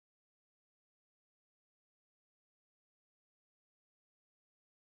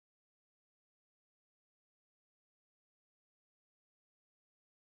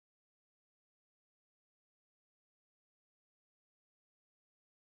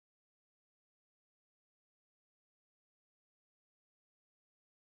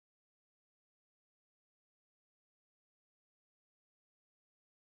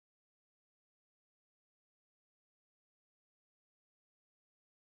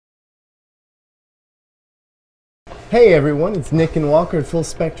Hey everyone, it's Nick and Walker at Full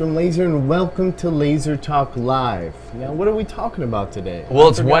Spectrum Laser, and welcome to Laser Talk Live. Now, what are we talking about today? Well,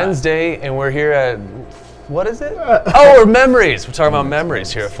 it's Wednesday, and we're here at, what is it? We're memories. We're talking about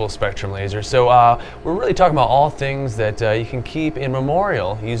memories here at Full Spectrum Laser. So we're really talking about all things that you can keep in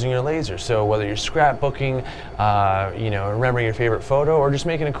memorial using your laser. So whether you're scrapbooking, remembering your favorite photo, or just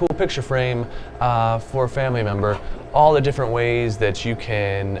making a cool picture frame for a family member, all the different ways that you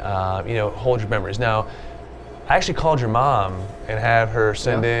can, hold your memories. Now, I actually called your mom and have her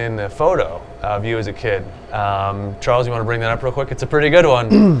send in a photo of you as a kid. Charles, you want to bring that up real quick? It's a pretty good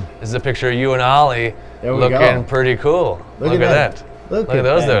one. This is a picture of you and Ollie looking pretty cool. Look at that. Look at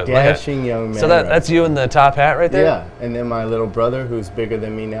those there. Dashing young man. So that's you in the top hat right there? Yeah, and then my little brother who's bigger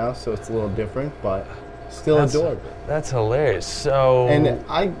than me now, so it's a little different, but still adorable. That's hilarious. So,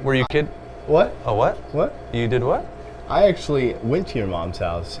 were you a kid? What? Oh, what? What? You did what? I actually went to your mom's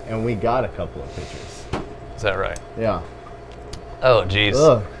house and we got a couple of pictures. Is that right? Yeah. Oh, geez.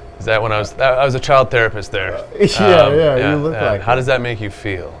 Is that when I was a child therapist there? Yeah, you look like How does that make you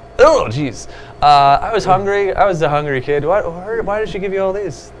feel? Oh, geez. I was hungry. I was a hungry kid. Why did she give you all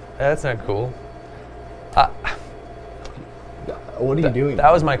these? That's not cool. What are you doing?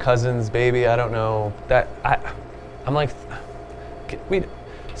 That was my cousin's baby. I don't know. I'm like,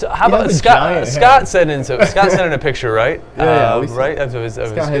 so how about Scott sent in a picture, right? Right. Scott has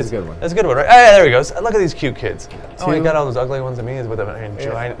a good one. That's a good one, right? Hey, there he goes. Look at these cute kids. Oh, you got all those ugly ones of me with a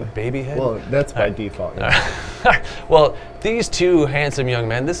giant baby head. Well, that's by default. Yeah. Well, these two handsome young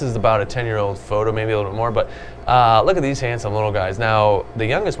men. This is about a 10-year-old photo, maybe a little bit more, but look at these handsome little guys. Now, the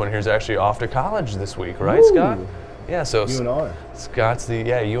youngest one here is actually off to college this week, right, Ooh. Scott? Yeah, so UNR. Scott's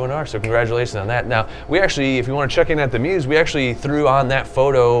UNR, so congratulations on that. Now, we actually, if you want to check in at the Muse, we actually threw on that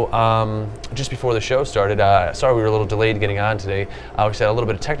photo just before the show started. Sorry we were a little delayed getting on today. We just had a little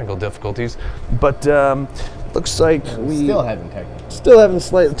bit of technical difficulties, but looks like we still having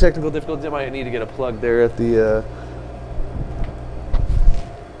slight technical difficulties. I might need to get a plug there at the...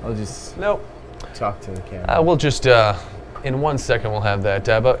 I'll just talk to the camera. We'll just... in 1 second we'll have that,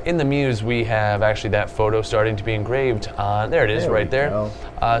 but in the Muse we have actually that photo starting to be engraved on, there it is right there.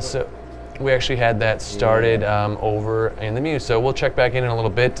 So we actually had that started over in the Muse, so we'll check back in a little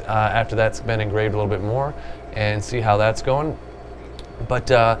bit after that's been engraved a little bit more and see how that's going.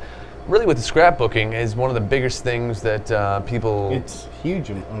 But really with the scrapbooking is one of the biggest things that people... It's huge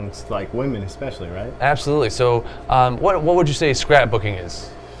amongst like women especially, right? Absolutely. So what would you say scrapbooking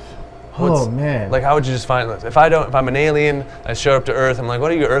is? Oh man! Like, how would you just find this? If I'm an alien, I show up to Earth. I'm like, what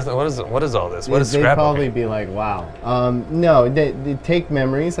are you Earth? What is all this? What is scrapbooking? They'd probably be like, wow. No, they take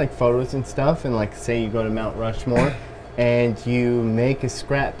memories like photos and stuff, and like say you go to Mount Rushmore, and you make a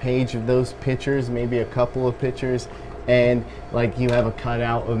scrap page of those pictures, maybe a couple of pictures, and like you have a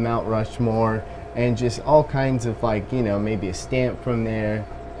cutout of Mount Rushmore, and just all kinds of like maybe a stamp from there.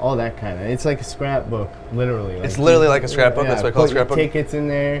 All that kind of. It's like a scrapbook, literally. It's literally like a scrapbook. That's what I call scrapbook. Tickets in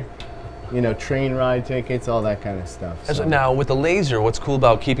there. Train ride tickets, all that kind of stuff. So now, with the laser, what's cool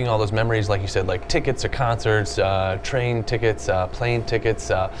about keeping all those memories, like you said, like tickets to concerts, train tickets, plane tickets,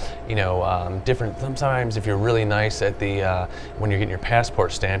 different. Sometimes, if you're really nice at the when you're getting your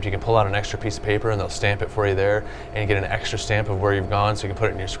passport stamped, you can pull out an extra piece of paper and they'll stamp it for you there, and you get an extra stamp of where you've gone, so you can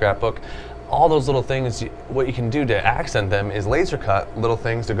put it in your scrapbook. All those little things, what you can do to accent them is laser cut little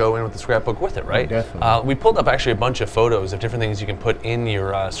things to go in with the scrapbook with it, right? Definitely. We pulled up actually a bunch of photos of different things you can put in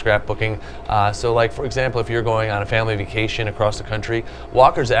your scrapbooking. So like, for example, if you're going on a family vacation across the country,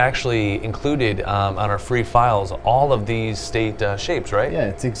 Walker's actually included on our free files all of these state shapes, right? Yeah,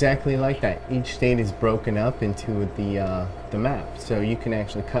 it's exactly like that. Each state is broken up into the map. So you can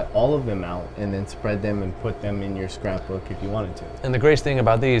actually cut all of them out and then spread them and put them in your scrapbook if you wanted to. And the greatest thing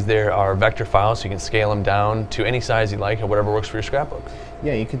about these, there are vector files, so you can scale them down to any size you like or whatever works for your scrapbook.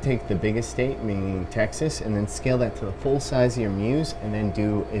 Yeah, you can take the biggest state, meaning Texas, and then scale that to the full size of your Muse and then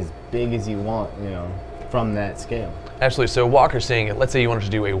do as big as you want, from that scale. Absolutely. So Walker's saying, let's say you wanted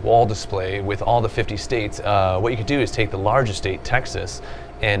to do a wall display with all the 50 states. What you could do is take the largest state, Texas,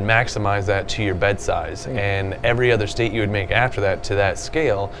 and maximize that to your bed size. And every other state you would make after that to that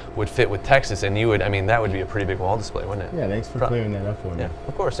scale would fit with Texas, and that would be a pretty big wall display, wouldn't it? Yeah, thanks for clearing that up for me. Yeah,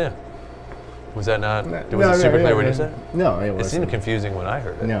 of course, yeah. Was that not, was it super clear when you said it? No, it wasn't. It seemed confusing when I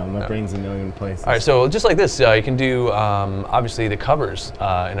heard it. No, my brain's a million places. All right, so just like this, you can do, obviously, the covers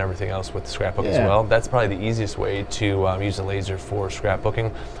and everything else with the scrapbook as well. That's probably the easiest way to use a laser for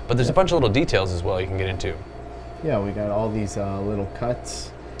scrapbooking. But there's a bunch of little details as well you can get into. Yeah, we got all these little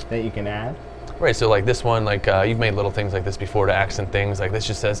cuts that you can add. Right, so like this one, like you've made little things like this before to accent things. Like this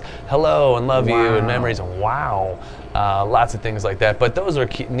just says hello and love you and memories and wow. lots of things like that. But those are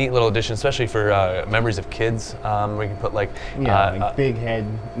neat little additions, especially for memories of kids, where you can put like like big head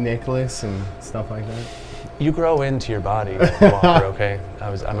Nicholas and stuff like that. You grow into your body, Walker. Okay,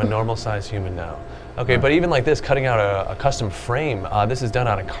 I'm a normal sized human now. Okay, but even like this, cutting out a custom frame, this is done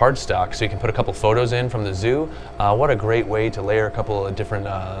on a cardstock, so you can put a couple photos in from the zoo. What a great way to layer a couple of different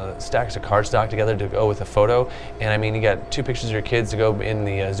stacks of cardstock together to go with a photo. And I mean, you got 2 pictures of your kids to go in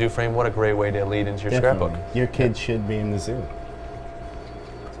the zoo frame. What a great way to lead into your scrapbook. Your kids should be in the zoo.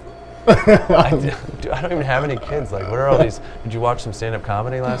 I don't even have any kids. Like, what are all these? Did you watch some stand-up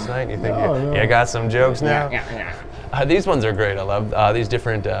comedy last night? You think you got some jokes now? These ones are great. I love these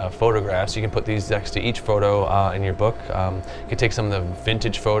different photographs. You can put these next to each photo in your book. You can take some of the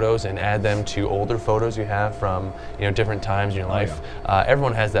vintage photos and add them to older photos you have from different times in your life.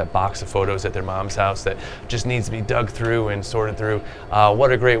 Everyone has that box of photos at their mom's house that just needs to be dug through and sorted through.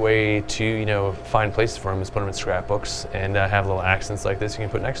 What a great way to find places for them is put them in scrapbooks and have little accents like this you can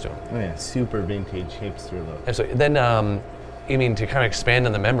put next to them. Oh yeah, super vintage hipster look. Absolutely. Then I mean, to kind of expand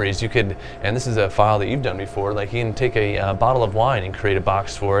on the memories, you could, and this is a file that you've done before, like you can take a bottle of wine and create a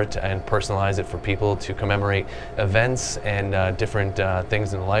box for it and personalize it for people to commemorate events and different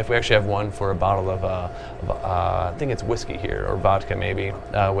things in life. We actually have one for a bottle of, I think it's whiskey here, or vodka maybe,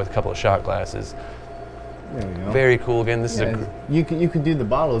 with a couple of shot glasses. There we go. Very cool. Again, this is you could do the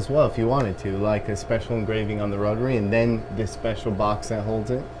bottle as well if you wanted to, like a special engraving on the rotary and then this special box that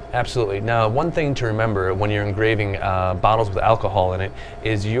holds it. Absolutely. Now, one thing to remember when you're engraving bottles with alcohol in it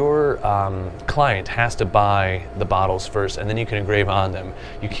is your client has to buy the bottles first, and then you can engrave on them.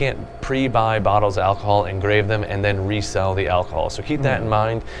 You can't pre-buy bottles of alcohol, engrave them, and then resell the alcohol. So keep that in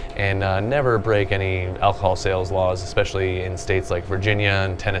mind, and never break any alcohol sales laws, especially in states like Virginia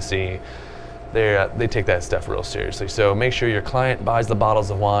and Tennessee. They take that stuff real seriously. So make sure your client buys the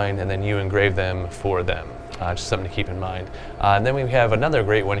bottles of wine, and then you engrave them for them. Just something to keep in mind. And then we have another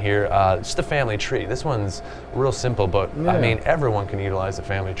great one here, just the family tree. This one's real simple, but I mean, everyone can utilize the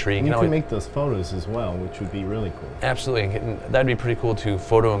family tree. You can make those photos as well, which would be really cool. Absolutely, and that'd be pretty cool to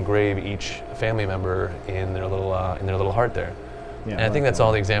photo engrave each family member in their little heart there. Yeah, and I think that's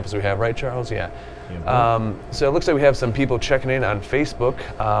all the examples we have, right, Charles? Yeah. So it looks like we have some people checking in on Facebook.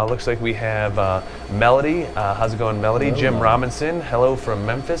 Looks like we have Melody. How's it going, Melody? Hello, Jim Robinson. Hello from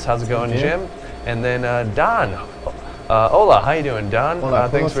Memphis. How's it going, Jim? And then Don. Hola, how you doing, Don?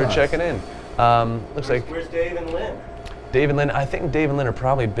 Thanks for checking in. Looks like. Where's Dave and Lynn? Dave and Lynn. I think Dave and Lynn are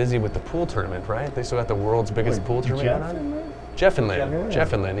probably busy with the pool tournament, right? They still got the world's biggest pool tournament going on. Jeff and Lynn.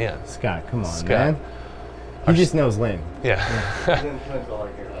 Jeff and Lynn, yeah. Scott, come on, man. He just knows Lynn. Yeah. Lynn's all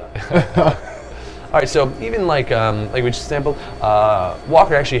I care about. All right, so even like we just sampled,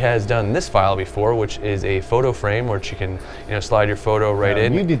 Walker actually has done this file before, which is a photo frame, which you can slide your photo right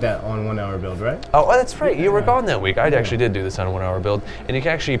in. You did that on 1 hour build, right? Oh, that's right. You were gone that week. I actually did do this on a 1 hour build, and you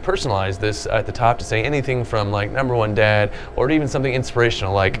can actually personalize this at the top to say anything from like #1 dad, or even something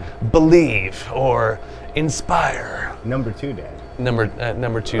inspirational like believe or inspire. #2 dad.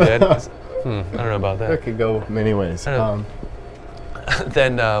 Number 2 dad. I don't know about that. That could go many ways.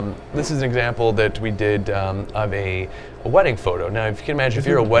 Then this is an example that we did of a wedding photo. Now, if you can imagine, if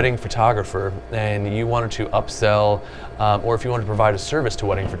you're a wedding photographer and you wanted to upsell, or if you want to provide a service to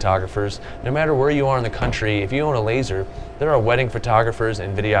wedding photographers, no matter where you are in the country, if you own a laser, there are wedding photographers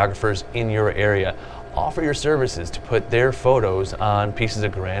and videographers in your area. Offer your services to put their photos on pieces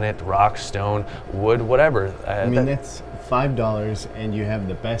of granite, rock, stone, wood, whatever. I mean, that's $5 and you have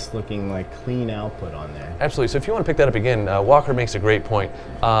the best looking clean output on there. Absolutely. So if you want to pick that up again, Walker makes a great point.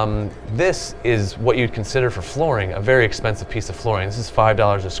 This is what you'd consider for flooring a very expensive piece of flooring. This is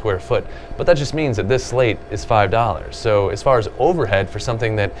 $5 a square foot, but that just means that this slate is $5. So as far as overhead for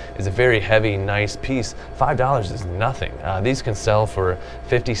something that is a very heavy, nice piece, $5 is nothing. These can sell for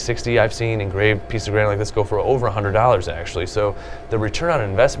 $50, $60. I've seen engraved pieces of granite like this go for over $100 actually. So the return on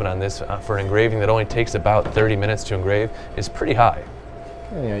investment on this for an engraving that only takes about 30 minutes to engrave is pretty high.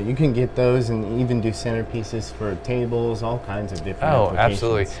 Yeah, you can get those and even do centerpieces for tables, all kinds of different applications.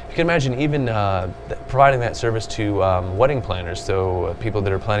 Absolutely. You can imagine even providing that service to wedding planners, so people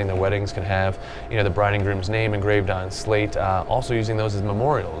that are planning their weddings can have the bride and groom's name engraved on slate, also using those as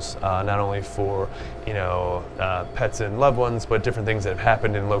memorials, not only for pets and loved ones, but different things that have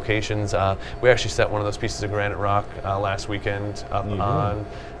happened in locations. We actually set one of those pieces of granite rock last weekend up on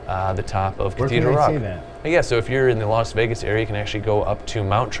the top of Cathedral Rock. Where can I see that? Yeah, so if you're in the Las Vegas area, you can actually go up to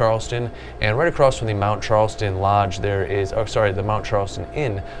Mount Charleston, and right across from the Mount Charleston Lodge, the Mount Charleston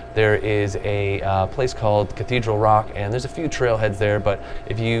Inn, there is a place called Cathedral Rock, and there's a few trailheads there, but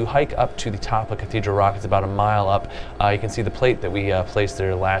if you hike up to the top of Cathedral Rock, it's about a mile up, you can see the plate that we placed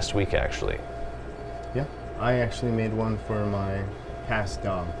there last week, actually. Yeah. I actually made one for my passed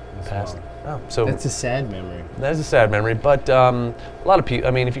dog as well. Oh, so That's a sad memory. that is a sad memory, but a lot of people,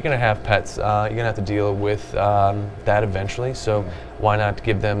 I mean, if you're going to have pets, you're going to have to deal with that eventually, so why not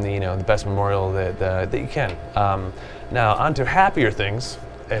give them the, the best memorial that you can. Now, on to happier things,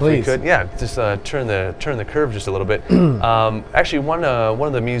 if Please. we could. Yeah, just turn the curve just a little bit. Actually, one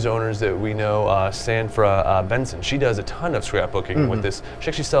of the muse owners that we know, Sandra Benson, she does a ton of scrapbooking with this. She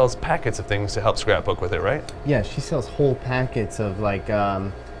actually sells packets of things to help scrapbook with it, right? Yeah, she sells whole packets of like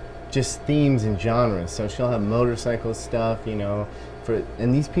just themes and genres. So she'll have motorcycle stuff,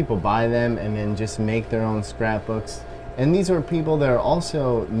 and these people buy them and then just make their own scrapbooks. And these are people that are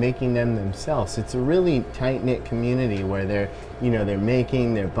also making them themselves. It's a really tight-knit community where they're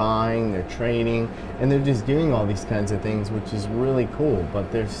making, they're buying, they're trading, and they're just doing all these kinds of things, which is really cool.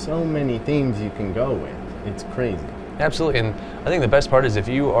 But there's so many themes you can go with. It's crazy. Absolutely, and I think the best part is if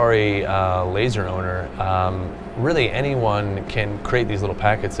you are a laser owner, really anyone can create these little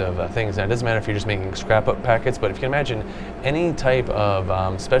packets of things. Now, it doesn't matter if you're just making scrapbook packets, but if you can imagine any type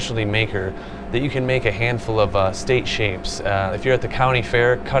of specialty maker that you can make a handful of state shapes. If you're at the county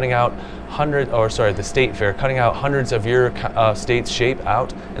fair cutting out the state fair, cutting out hundreds of your state's shape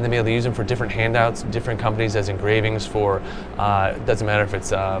out and then be able to use them for different handouts, different companies as engravings for, doesn't matter if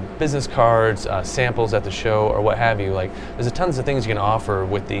it's business cards, samples at the show, or what have you. Like, there's a tons of things you can offer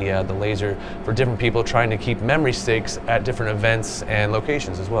with the laser for different people trying to keep memory stakes at different events and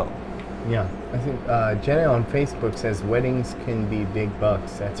locations as well. Yeah, I think Jenna on Facebook says weddings can be big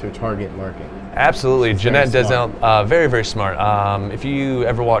bucks. That's her target market. Absolutely, She's Jeanette very Desnell, very, very smart. If you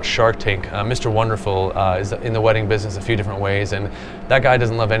ever watch Shark Tank, Mr. Wonderful is in the wedding business a few different ways, and that guy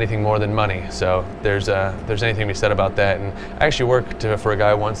doesn't love anything more than money. So there's anything to be said about that. And I actually worked for a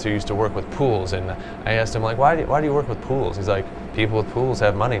guy once who used to work with pools, and I asked him, like, why do you work with pools? He's like, people with pools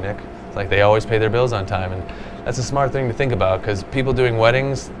have money, Nick. It's like they always pay their bills on time, and that's a smart thing to think about, because people doing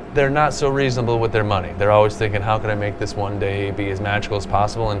weddings, they're not so reasonable with their money. They're always thinking, how can I make this one day be as magical as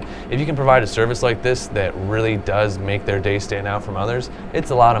possible? And if you can provide a service like this that really does make their day stand out from others,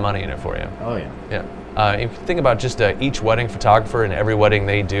 it's a lot of money in it for you. Oh yeah. Yeah. If you think about just each wedding photographer and every wedding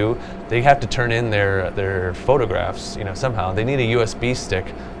they do, they have to turn in their photographs, somehow. They need a USB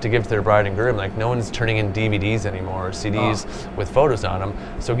stick to give to their bride and groom. Like, no one's turning in DVDs anymore, or CDs with photos on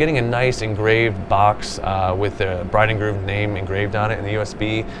them. So getting a nice engraved box with the bride and groom name engraved on it and the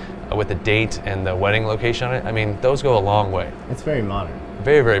USB with the date and the wedding location on it, I mean, those go a long way. It's very modern.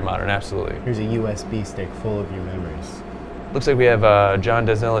 Very, very modern, absolutely. Here's a USB stick full of your memories. Looks like we have John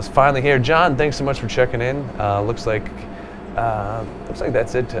Desnell is finally here. John, thanks so much for checking in. Looks like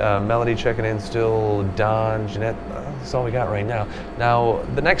that's it. Melody checking in still. Don, Jeanette, that's all we got right now. Now,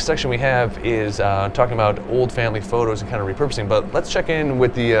 the next section we have is talking about old family photos and kind of repurposing. But let's check in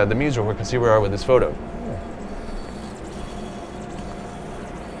with the muse real quick and see where we are with this photo.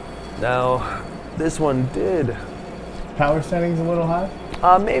 Now, this one did. Power settings a little high?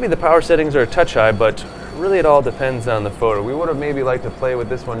 Maybe the power settings are a touch high, but really it all depends on the photo. We would have maybe liked to play with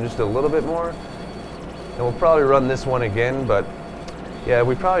this one just a little bit more. And we'll probably run this one again, but yeah,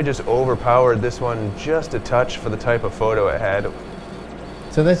 we probably just overpowered this one just a touch for the type of photo it had.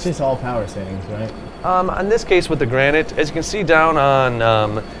 So that's just all power settings, right? On this case with the granite, as you can see down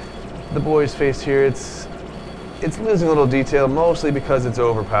on the boy's face here, it's losing a little detail, mostly because it's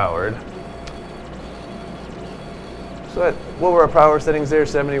overpowered. So what were our power settings there,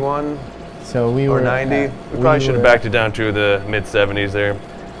 71? So we were or 90. We probably should have backed it down to the mid 70s there.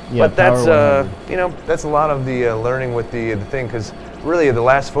 Yeah, but that's that's a lot of the learning with the thing, because really the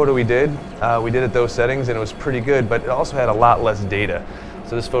last photo we did at those settings and it was pretty good, but it also had a lot less data.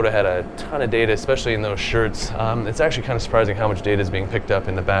 So this photo had a ton of data, especially in those shirts. It's actually kind of surprising how much data is being picked up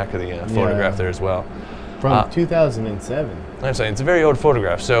in the back of the photograph there as well. From 2007. I'm saying it's a very old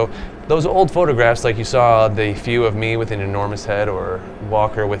photograph. So those old photographs, like you saw the few of me with an enormous head, or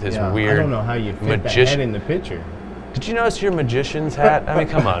Walker with his weird I don't know how you fit that head in the picture. Did you notice your magician's hat? I mean,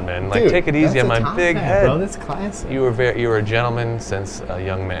 come on, man. Like, Dude, take it easy on my big head. Bro, that's classic. You were a gentleman since a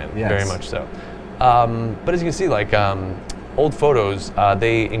young man. Yes. Very much so. But as you can see, like old photos,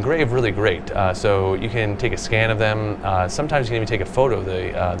 they engrave really great. So you can take a scan of them. Sometimes you can even take a photo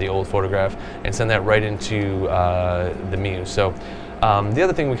of the old photograph and send that right into the Muse. So the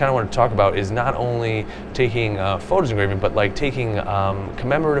other thing we kind of want to talk about is not only taking photos engraving, but like taking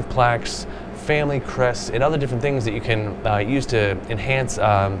commemorative plaques, family crests, and other different things that you can use to enhance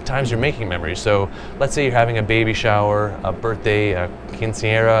times you're making memories. So let's say you're having a baby shower, a birthday, a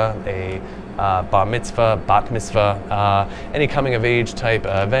quinceañera, a bar mitzvah, bat mitzvah, any coming of age type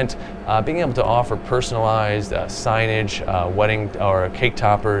event. being able to offer personalized signage, wedding or cake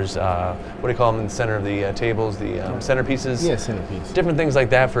toppers, what do you call them in the center of the tables, the centerpieces? Yeah, centerpiece. Different things like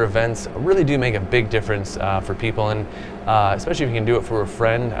that for events really do make a big difference for people, and especially if you can do it for a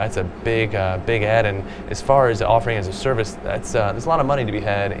friend, that's a big add. And as far as offering as a service, that's there's a lot of money to be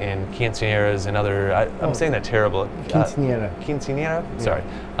had in quinceañeras and other. I'm saying that terrible. Quinceañera. Quinceañera? Sorry.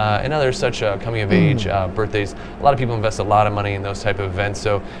 And other such coming of age birthdays. A lot of people invest a lot of money in those type of events.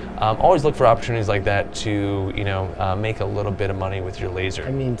 So always look for opportunities like that to make a little bit of money with your laser.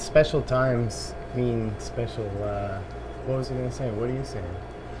 I mean, special times mean special. What was I going to say? What are you saying?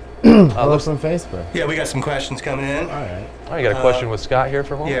 Hello from Facebook. Yeah, we got some questions coming in. All right. Oh, you got a question with Scott here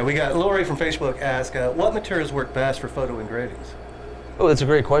for a moment? Yeah, we got Lori from Facebook ask, what materials work best for photo engravings? Oh, that's a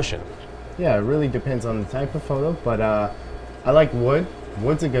great question. Yeah, it really depends on the type of photo, but I like wood.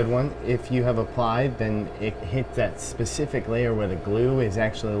 Wood's a good one. If you have applied, then it hits that specific layer where the glue is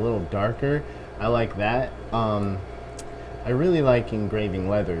actually a little darker. I like that. I really like engraving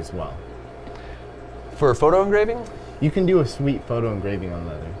leather as well. For photo engraving? You can do a sweet photo engraving on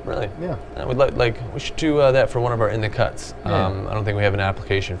leather. Really? Yeah. We should do that for one of our in the cuts. Yeah. I don't think we have an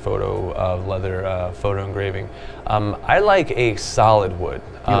application photo of leather photo engraving. I like a solid wood.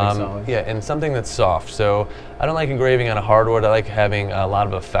 You like solid? Yeah, and something that's soft. So I don't like engraving on a hardwood. I like having a lot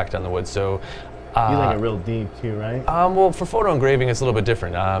of effect on the wood. So you like it real deep too, right? well, for photo engraving, it's a little bit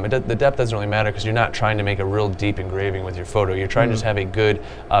different. The depth doesn't really matter because you're not trying to make a real deep engraving with your photo. You're trying to just have a good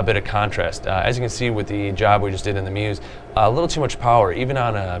bit of contrast. As you can see with the job we just did in the Muse, a little too much power. Even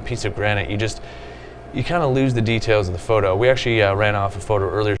on a piece of granite, you kind of lose the details of the photo. We actually ran off a photo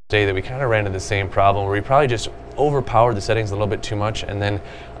earlier today that we kind of ran into the same problem where we probably just overpowered the settings a little bit too much, and then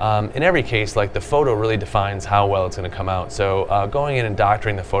in every case, like, the photo really defines how well it's going to come out. So going in and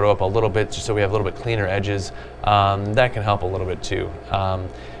doctoring the photo up a little bit just so we have a little bit cleaner edges, that can help a little bit too.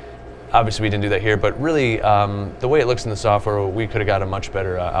 Obviously we didn't do that here, but really the way it looks in the software, we could have got a much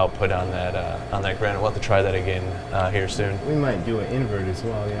better output on that granite. We'll have to try that again here soon. We might do an invert as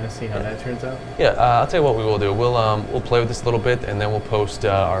well. You want to see how that turns out? Yeah, I'll tell you what we will do. We'll play with this a little bit, and then we'll post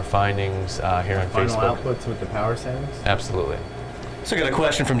our findings here on Final Facebook. outputs with the power settings? Absolutely. So I got a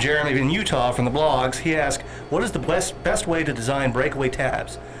question from Jeremy in Utah from the blogs. He asked, what is the best way to design breakaway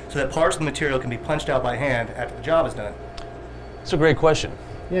tabs so that parts of the material can be punched out by hand after the job is done? It's a great question.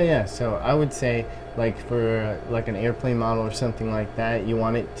 Yeah. So I would say, like, for like an airplane model or something like that, you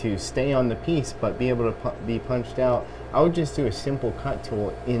want it to stay on the piece but be able to be punched out. I would just do a simple cut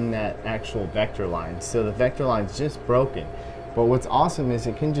tool in that actual vector line. So the vector line's just broken. But what's awesome is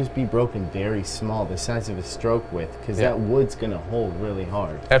it can just be broken very small, the size of a stroke width, because that wood's going to hold really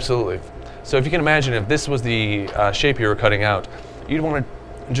hard. Absolutely. So if you can imagine, if this was the shape you were cutting out, you'd want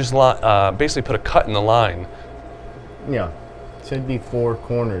to just basically put a cut in the line. Yeah. So it'd be 4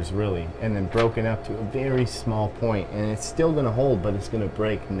 corners really, and then broken up to a very small point, and it's still going to hold, but it's going to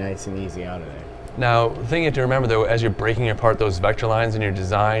break nice and easy out of there. Now, the thing you have to remember though, as you're breaking apart those vector lines in your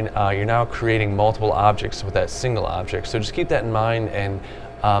design, you're now creating multiple objects with that single object. So just keep that in mind, and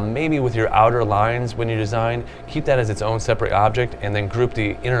maybe with your outer lines when you design, keep that as its own separate object, and then group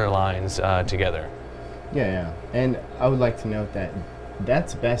the inner lines together. Yeah. And I would like to note that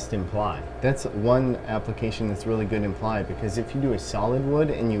that's best in ply. That's one application that's really good in ply, because if you do a solid wood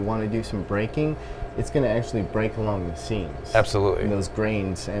and you want to do some breaking, it's going to actually break along the seams. Absolutely. And those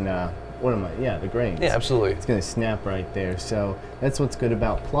grains and the grains. Yeah, absolutely. It's going to snap right there. So that's what's good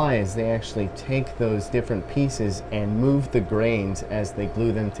about ply, is they actually take those different pieces and move the grains as they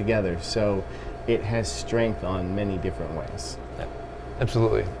glue them together. So it has strength on many different ways. Yeah,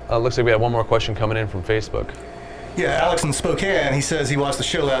 absolutely. Looks like we have one more question coming in from Facebook. Yeah, Alex in Spokane, he says he watched the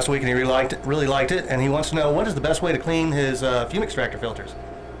show last week and he really liked it, and he wants to know, what is the best way to clean his fume extractor filters?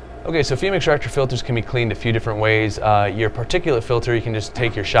 Okay, so fume extractor filters can be cleaned a few different ways. Your particulate filter, you can just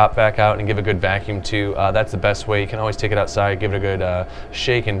take your shop vac out and give a good vacuum to. That's the best way. You can always take it outside, give it a good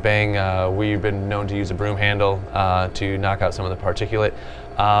shake and bang. We've been known to use a broom handle to knock out some of the particulate.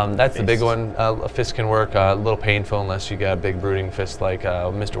 That's the big one. A fist can work, a little painful unless you got a big brooding fist like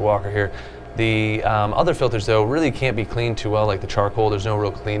Mr. Walker here. The other filters, though, really can't be cleaned too well, like the charcoal. There's no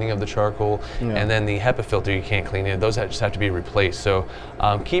real cleaning of the charcoal. Yeah. And then the HEPA filter, you can't clean it. Those just have to be replaced. So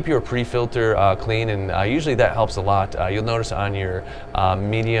keep your pre-filter clean, and usually that helps a lot. You'll notice on your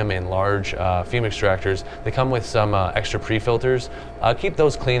medium and large fume extractors, they come with some extra pre-filters. Keep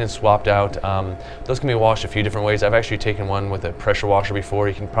those clean and swapped out. Those can be washed a few different ways. I've actually taken one with a pressure washer before.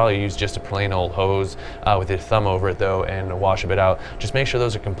 You can probably use just a plain old hose with your thumb over it, though, and wash a bit out. Just make sure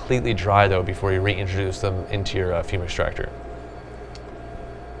those are completely dry, though, before you reintroduce them into your fume extractor.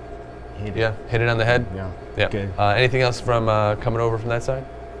 Hit it on the head? Yeah. Good. Anything else from coming over from that side?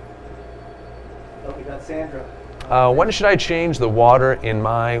 Sandra. When should I change the water in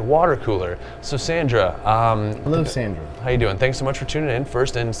my water cooler? So Sandra, Hello, Sandra. how you doing? Thanks so much for tuning in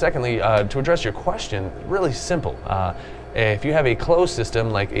first. And secondly, to address your question, really simple. If you have a closed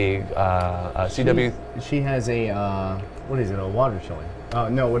system like a CW... She has a, what is it, a water chiller?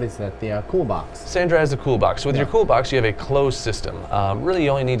 No, what is that? The cool box. Sandra has a cool box. So with your cool box, you have a closed system. Really, you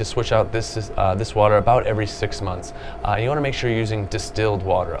only need to switch out this water about every 6 months. You want to make sure you're using distilled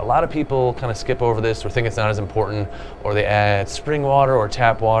water. A lot of people kind of skip over this or think it's not as important, or they add spring water or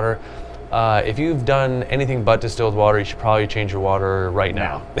tap water. If you've done anything but distilled water, you should probably change your water right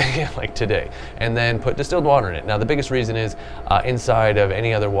now, like today, and then put distilled water in it. Now, the biggest reason is inside of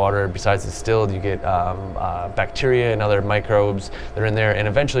any other water besides distilled, you get bacteria and other microbes that are in there, and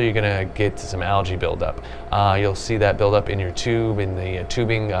eventually you're going to get some algae buildup. You'll see that buildup in your tube, in the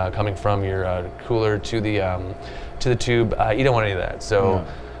tubing coming from your cooler to the tube. You don't want any of that. So.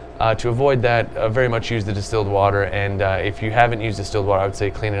 To avoid that, very much use the distilled water, and if you haven't used distilled water, I would say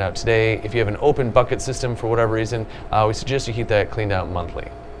clean it out today. If you have an open bucket system for whatever reason, we suggest you keep that cleaned out monthly.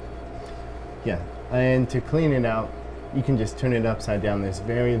 Yeah, and to clean it out, you can just turn it upside down. There's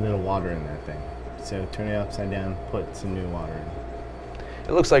very little water in that thing. So turn it upside down, put some new water in.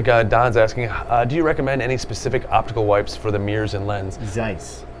 It looks like Don's asking, do you recommend any specific optical wipes for the mirrors and lens?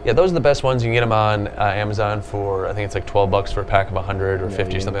 Zeiss. Yeah, those are the best ones. You can get them on Amazon for, I think it's like 12 bucks for a pack of 100 or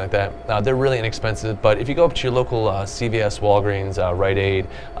 50 or something like that. They're really inexpensive, but if you go up to your local CVS, Walgreens, Rite Aid,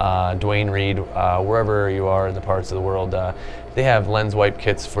 Duane Reade, wherever you are in the parts of the world, they have lens wipe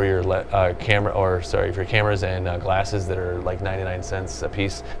kits for your for your cameras and glasses that are like 99 cents a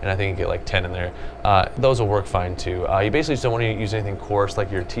piece, and I think you get like 10 in there. Those will work fine too. You basically just don't want to use anything coarse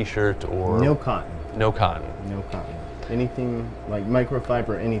like your t-shirt or... No cotton. No cotton. No cotton. Anything like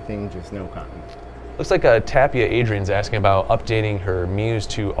microfiber, anything, just no cotton. Looks like Tapia Adrian's asking about updating her Muse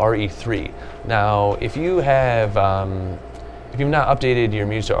to RE3. Now, if you have, if you've not updated your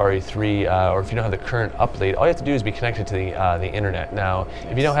Muse to RE3, or if you don't have the current update, all you have to do is be connected to the internet. Now,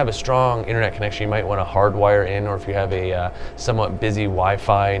 if you don't have a strong internet connection, you might want to hardwire in, or if you have a somewhat busy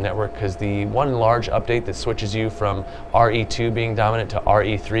Wi-Fi network, because the one large update that switches you from RE2 being dominant to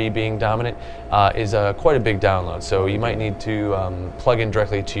RE3 being dominant is quite a big download. So you might need to plug in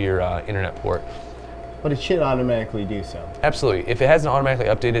directly to your internet port. But it should automatically do so. Absolutely. If it hasn't automatically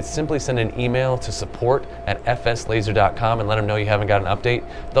updated, simply send an email to support@fslaser.com and let them know you haven't got an update.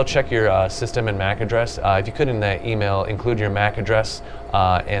 They'll check your system and MAC address. If you could, in that email, include your MAC address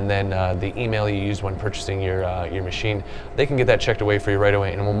and then the email you used when purchasing your machine, they can get that checked away for you right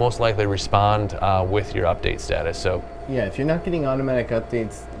away and will most likely respond with your update status. So. Yeah, if you're not getting automatic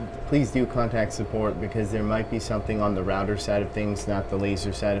updates, please do contact support, because there might be something on the router side of things, not the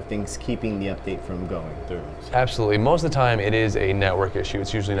laser side of things, keeping the update from going through. Absolutely. Most of the time it is a network issue.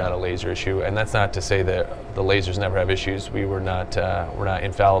 It's usually not a laser issue, and that's not to say that the lasers never have issues. we're not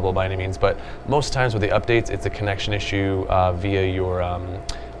infallible by any means, but most times with the updates, it's a connection issue via your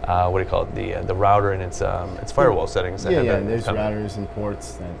what do you call it? The router and its firewall settings. Yeah, there's routers and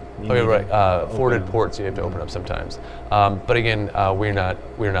ports that. Forwarded ports you have to open up sometimes. But again, we're not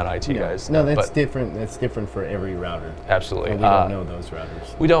IT guys. No, that's different. That's different for every router. Absolutely. We don't know those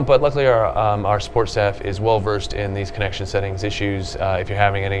routers. We don't, but luckily our support staff is well versed in these connection settings issues. If you're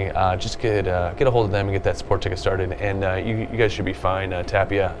having any, just get a hold of them and get that support ticket started, and you guys should be fine.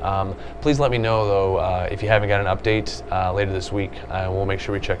 Tapia, please let me know though if you haven't got an update later this week. We'll make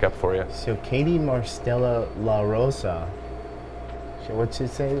sure we check up for you. So Katie Marstella La Rosa. What's she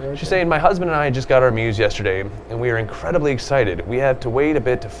saying? Right She's saying, my husband and I just got our Muse yesterday, and we are incredibly excited. We had to wait a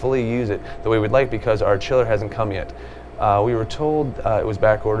bit to fully use it the way we'd like because our chiller hasn't come yet. We were told it was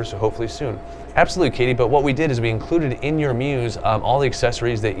back ordered, so hopefully soon. Absolutely, Katie, but what we did is we included in your Muse all the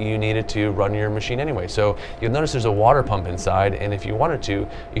accessories that you needed to run your machine anyway. So you'll notice there's a water pump inside, and if you wanted to,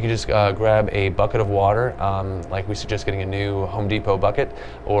 you can just grab a bucket of water, like we suggest getting a new Home Depot bucket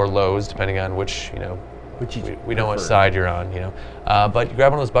or Lowe's, depending on which, we know what side you're on, but you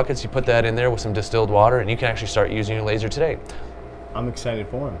grab one of those buckets, you put that in there with some distilled water, and you can actually start using your laser today. I'm excited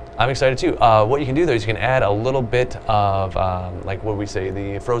for him. I'm excited too. What you can do though is you can add a little bit of, like what we say,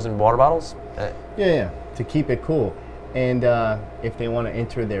 the frozen water bottles. Yeah, to keep it cool. And if they want to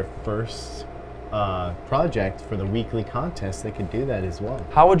enter their first project for the weekly contest, they could do that as well.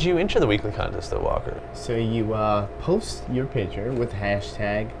 How would you enter the weekly contest though, Walker? So you post your picture with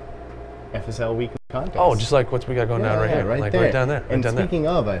hashtag FSL Weekly Contest. Oh, just like what we got going down right here. Right like there. Right down there. And speaking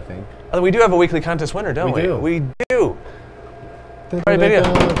of, I think. We do have a weekly contest winner, don't we? We do. We do. Right, video.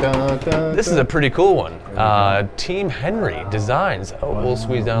 This is a pretty cool one. Team Henry Designs. Oh, we'll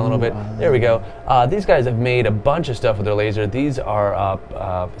squeeze down a little bit. There we go. These guys have made a bunch of stuff with their laser. These are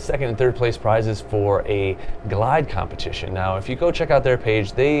second and third place prizes for a glide competition. Now, if you go check out their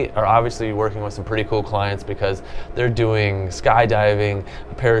page, they are obviously working with some pretty cool clients because they're doing skydiving,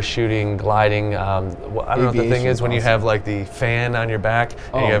 parachuting, gliding. I don't know what the thing is when you have like the fan on your back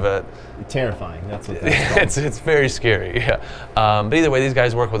and you have a... Terrifying. That's what that's it's very scary, yeah. But either way, these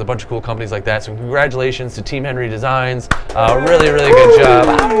guys work with a bunch of cool companies like that. So congratulations to Team Henry Designs. Really, really good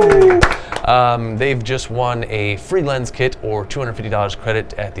job. They've just won a free lens kit or $250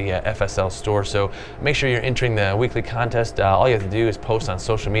 credit at the FSL store. So make sure you're entering the weekly contest. All you have to do is post on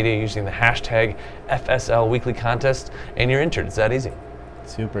social media using the hashtag FSL Weekly Contest, and you're entered. It's that easy.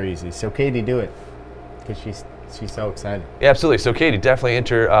 Super easy. So Katie, do it, because she's so excited. Yeah, absolutely. So Katie, definitely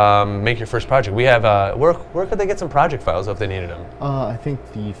enter, make your first project. We have, where could they get some project files if they needed them? I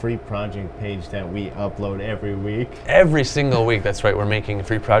think the free project page that we upload every week. Every single week, that's right, we're making a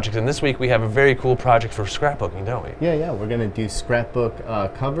free project. And this week we have a very cool project for scrapbooking, don't we? Yeah, we're gonna do scrapbook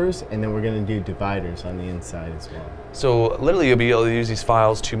covers, and then we're gonna do dividers on the inside as well. So literally you'll be able to use these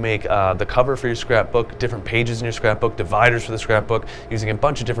files to make the cover for your scrapbook, different pages in your scrapbook, dividers for the scrapbook, using a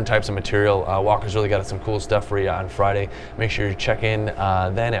bunch of different types of material. Walker's really got some cool stuff for you on Friday. Make sure you check in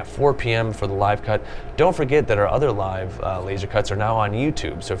then at 4 p.m. for the live cut. Don't forget that our other live laser cuts are now on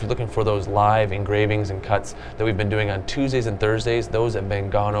YouTube. So if you're looking for those live engravings and cuts that we've been doing on Tuesdays and Thursdays, those have been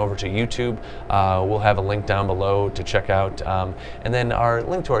gone over to YouTube. We'll have a link down below to check out. And then our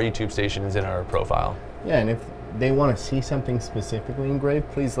link to our YouTube station is in our profile. Yeah, and if they want to see something specifically engraved,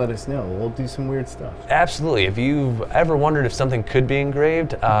 please let us know. We'll do some weird stuff. Absolutely. If you've ever wondered if something could be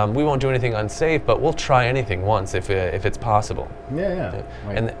engraved, we won't do anything unsafe, but we'll try anything once if it's possible. Yeah.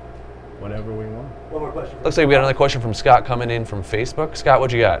 Like And whatever we want. One more question. looks like we got another question from Scott coming in from Facebook. Scott,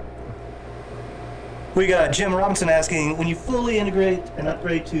 what you got? We got Jim Robinson asking, when you fully integrate and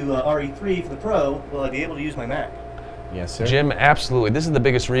upgrade to RE3 for the Pro, will I be able to use my Mac? Yes, sir. Jim, absolutely. This is the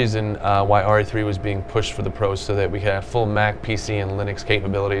biggest reason why RE3 was being pushed for the Pros, so that we could have full Mac, PC, and Linux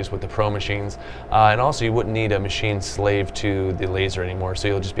capabilities with the Pro machines. And also, you wouldn't need a machine slave to the laser anymore, so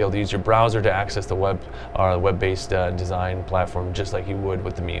you'll just be able to use your browser to access the web or web-based design platform, just like you would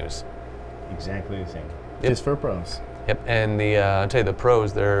with the Muse. Exactly the same. Yep. Just for pros. Yep, and I'll tell you, the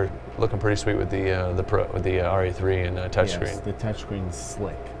Pros, they're looking pretty sweet with the RE3 and touchscreen. Yes, the touchscreen's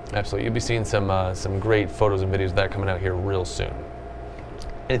slick. Absolutely, you'll be seeing some great photos and videos of that coming out here real soon.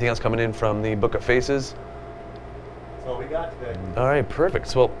 Anything else coming in from the Book of Faces? That's all we got today. All right, perfect.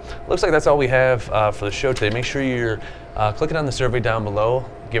 So, well, looks like that's all we have for the show today. Make sure you're clicking on the survey down below,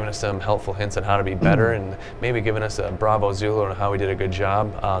 giving us some helpful hints on how to be better, and maybe giving us a Bravo Zulu on how we did a good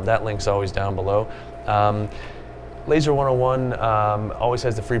job. That link's always down below. Laser 101 always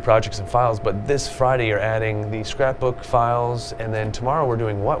has the free projects and files, but this Friday you're adding the scrapbook files, and then tomorrow we're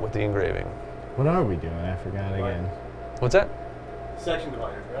doing what with the engraving? What are we doing? I forgot again. What's that? Section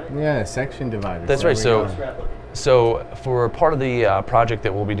dividers, right? Yeah, section dividers. That's There right. we So. go. Scrapbook. So for part of the project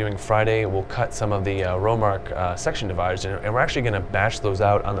that we'll be doing Friday, we'll cut some of the Romark section dividers, and we're actually going to batch those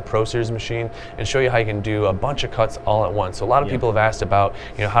out on the Pro Series machine and show you how you can do a bunch of cuts all at once. So a lot of people have asked about,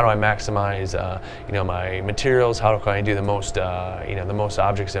 how do I maximize, my materials? How can I do the most, the most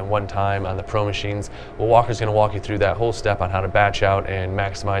objects at one time on the Pro machines? Well, Walker's going to walk you through that whole step on how to batch out and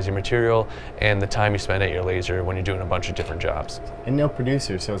maximize your material and the time you spend at your laser when you're doing a bunch of different jobs. And no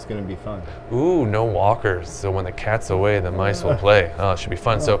producer, so it's going to be fun. Ooh, no walkers. So when the cat's away, the mice will play. Oh, it should be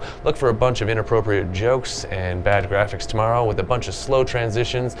fun. So look for a bunch of inappropriate jokes and bad graphics tomorrow with a bunch of slow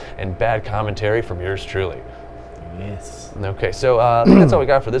transitions and bad commentary from yours truly. Yes. Okay, so I think that's all we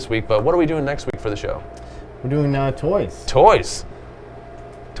got for this week, but what are we doing next week for the show? We're doing toys. Toys.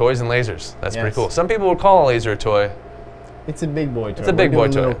 Toys and lasers. That's pretty Yes. cool. Some people would call a laser a toy. It's a big boy toy. It's a big boy We're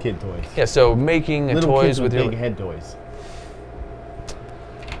doing toy. Little kid toys. Yeah, so making Little toys kids with with your... big head toys.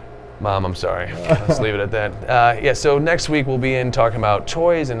 Mom, I'm sorry. Let's leave it at that. Yeah, so next week we'll be in talking about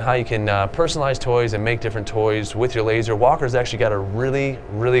toys and how you can personalize toys and make different toys with your laser. Walker's actually got a really,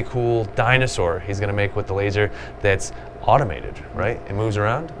 really cool dinosaur he's going to make with the laser that's automated, right? It moves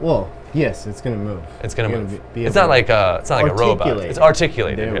around. Well, yes, it's going to move. It's going to move. be It's able not to like a robot. articulate. It's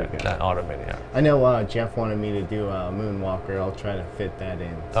articulated, There we yeah, go. not automated. Yeah. I know Jeff wanted me to do a moonwalker. I'll try to fit that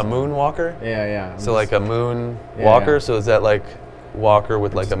in. A moonwalker? Yeah. So like a moon Yeah, walker. yeah. So is that like Walker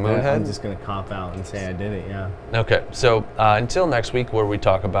with like a moon I'm head? just gonna cop out and say I did it. Yeah. Okay, so until next week, where we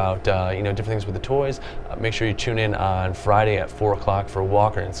talk about different things with the toys, make sure you tune in on Friday at 4 o'clock for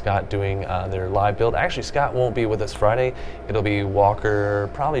Walker and Scott doing their live build. Actually, Scott won't be with us Friday. It'll be Walker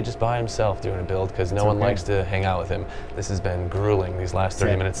probably just by himself doing a build because no one likes to hang out with him. This has been grueling these last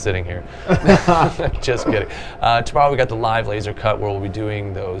 30 minutes sitting here. Just kidding. Tomorrow we got the live laser cut where we'll be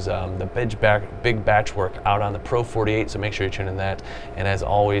doing those the big batch work out on the Pro 48. So make sure you tune in that. And as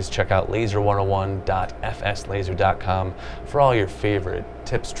always, check out laser101.fslaser.com for all your favorite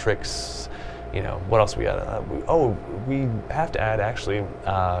tips, tricks. You know, what else we got? We have to add actually.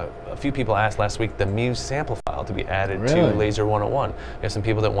 A few people asked last week the Muse sample file to be added to Laser 101. We have some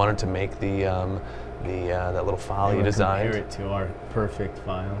people that wanted to make that little file you designed. Compare it to our perfect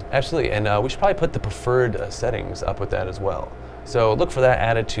file. Absolutely, and we should probably put the preferred settings up with that as well. So look for that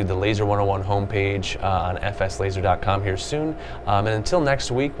added to the Laser 101 homepage on fslaser.com here soon. And until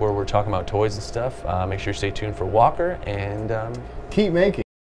next week, where we're talking about toys and stuff, make sure you stay tuned for Walker and keep making.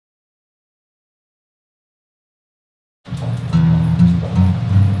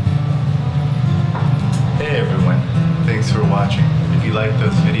 Hey everyone, thanks for watching. If you like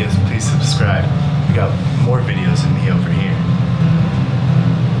those videos, please subscribe. We got more videos than me over here.